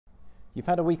You've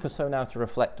had a week or so now to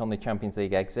reflect on the Champions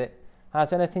League exit.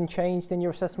 Has anything changed in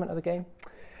your assessment of the game?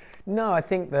 No, I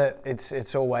think that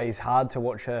it's always hard to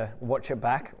watch it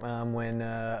back when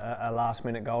a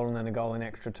last-minute goal and then a goal in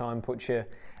extra time puts you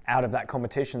out of that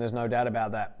competition. There's no doubt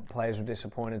about that. Players were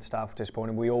disappointed, staff were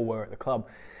disappointed. We all were at the club.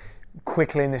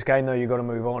 Quickly in this game, though, you've got to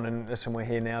move on. And listen, we're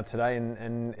here now today,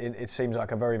 and it seems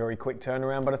like a very, very quick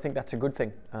turnaround, but I think that's a good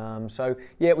thing. So,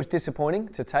 yeah, it was disappointing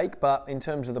to take, but in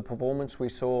terms of the performance, we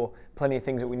saw plenty of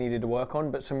things that we needed to work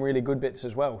on, but some really good bits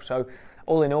as well. So,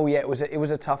 all in all, yeah, it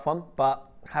was a tough one, but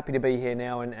happy to be here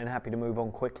now and happy to move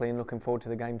on quickly and looking forward to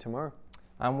the game tomorrow.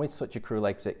 And with such a cruel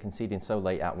exit, conceding so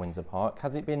late at Windsor Park,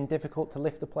 has it been difficult to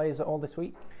lift the players at all this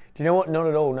week? Do you know what? Not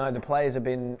at all. No, the players have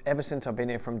been, ever since I've been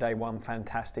here from day one,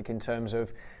 fantastic in terms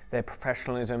of their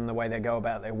professionalism, the way they go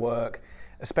about their work,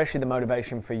 especially the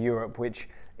motivation for Europe, which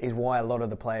is why a lot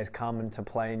of the players come and to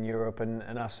play in Europe, and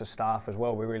us as staff as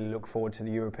well. We really look forward to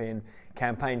the European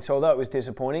campaign. So although it was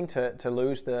disappointing to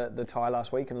lose the tie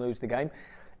last week and lose the game,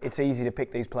 it's easy to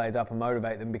pick these players up and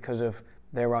motivate them because of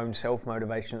their own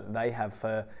self-motivation that they have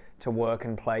to work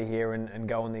and play here and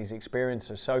go on these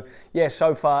experiences. So, yeah,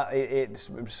 so far it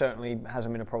certainly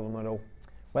hasn't been a problem at all.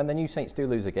 When the New Saints do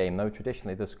lose a game, though,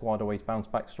 traditionally the squad always bounce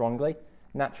back strongly.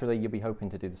 Naturally, you'll be hoping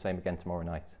to do the same again tomorrow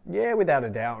night. Yeah, without a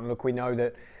doubt. And look, we know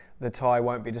that the tie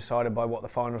won't be decided by what the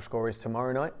final score is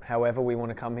tomorrow night. However, we want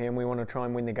to come here and we want to try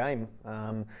and win the game.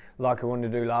 Like we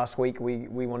wanted to do last week, we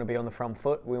want to be on the front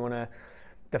foot. We want to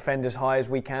defend as high as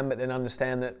we can, but then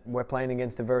understand that we're playing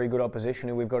against a very good opposition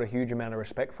who we've got a huge amount of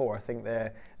respect for. I think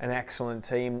they're an excellent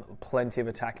team, plenty of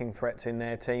attacking threats in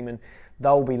their team, and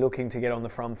they'll be looking to get on the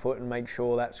front foot and make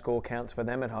sure that score counts for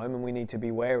them at home, and we need to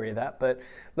be wary of that. But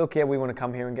look, yeah, we want to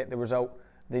come here and get the result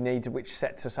they need, which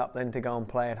sets us up then to go and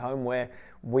play at home, where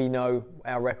we know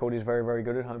our record is very, very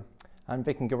good at home. And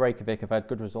Víkingur Reykjavík have had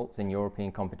good results in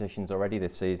European competitions already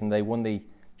this season. They won the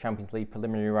Champions League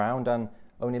preliminary round and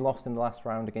only lost in the last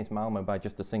round against Malmo by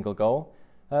just a single goal.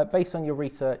 Based on your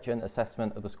research and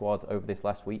assessment of the squad over this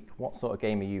last week, what sort of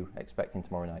game are you expecting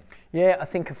tomorrow night? Yeah, I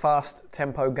think a fast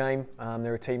tempo game.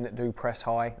 They're a team that do press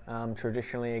high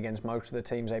traditionally against most of the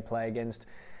teams they play against.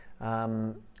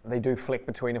 They do flick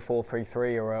between a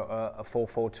 4-3-3 or a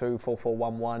 4-4-2,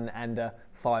 4-4-1-1 and a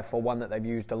 5-4-1 that they've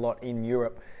used a lot in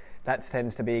Europe. That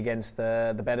tends to be against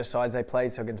the better sides they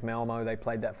played. So against Malmo, they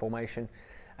played that formation.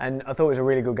 And I thought it was a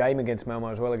really good game against Malmo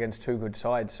as well, against two good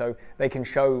sides. So they can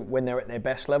show when they're at their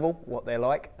best level what they're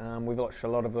like. We've watched a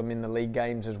lot of them in the league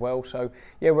games as well. So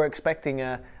yeah, we're expecting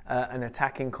an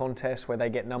attacking contest where they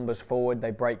get numbers forward,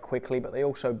 they break quickly, but they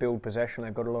also build possession.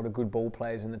 They've got a lot of good ball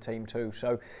players in the team too.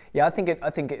 So yeah, I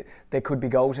think there could be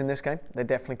goals in this game. There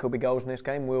definitely could be goals in this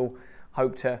game. We'll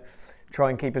hope to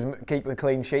try and keep a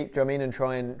clean sheet, do you know what I mean,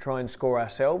 and try and score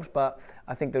ourselves. But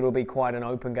I think that it'll be quite an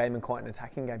open game and quite an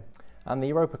attacking game. And the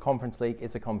Europa Conference League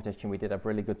is a competition we did have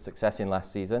really good success in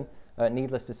last season.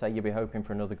 Needless to say, you'll be hoping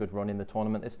for another good run in the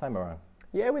tournament this time around.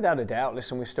 Yeah, without a doubt.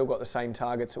 Listen, we've still got the same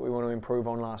targets that we want to improve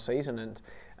on last season,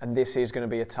 and this is going to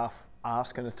be a tough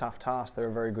ask and a tough task. They're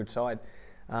a very good side.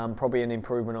 Probably an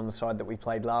improvement on the side that we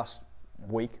played last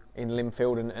week in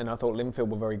Linfield, and I thought Linfield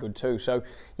were very good too. So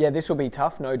yeah, this will be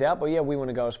tough, no doubt, but yeah, we want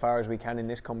to go as far as we can in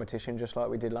this competition, just like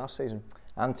we did last season.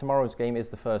 And tomorrow's game is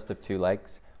the first of two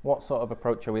legs. What sort of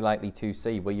approach are we likely to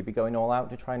see? Will you be going all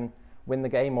out to try and win the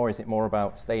game, or is it more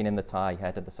about staying in the tie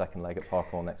ahead of the second leg at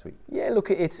Park Hall next week? Yeah, look,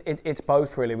 it's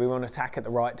both really. We want to attack at the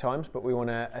right times, but we want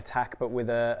to attack but with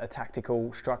a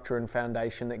tactical structure and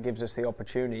foundation that gives us the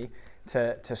opportunity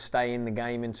to stay in the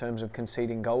game in terms of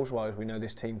conceding goals-wise. We know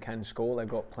this team can score. They've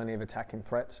got plenty of attacking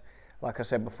threats, like I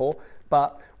said before.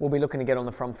 But we'll be looking to get on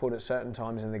the front foot at certain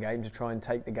times in the game to try and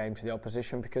take the game to the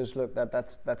opposition, because look,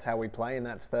 that's how we play, and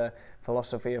that's the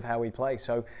philosophy of how we play.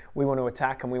 So we want to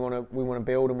attack, and we want to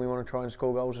build, and we want to try and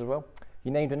score goals as well.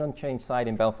 You named an unchanged side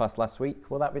in Belfast last week.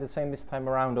 Will that be the same this time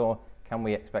around, or can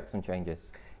we expect some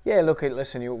changes? Yeah, look,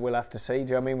 listen, we'll have to see. Do you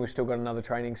know what I mean? We've still got another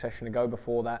training session to go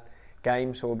before that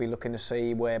game, so we'll be looking to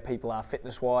see where people are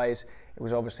fitness-wise. It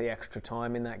was obviously extra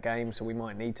time in that game, so we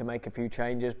might need to make a few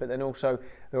changes, but then also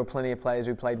there were plenty of players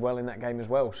who played well in that game as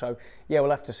well. So yeah,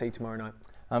 we'll have to see tomorrow night.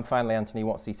 And finally, Anthony,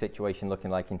 what's the situation looking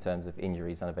like in terms of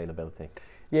injuries and availability?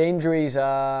 Yeah, injuries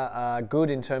are good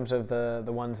in terms of the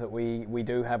ones that we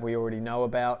do have, we already know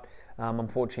about.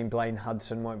 Unfortunately, Blaine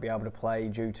Hudson won't be able to play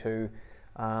due to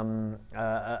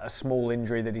a small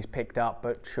injury that he's picked up,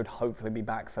 but should hopefully be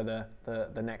back for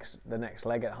the next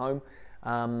leg at home.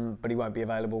 But he won't be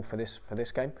available for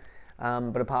this game.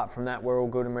 But apart from that, we're all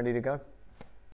good and ready to go.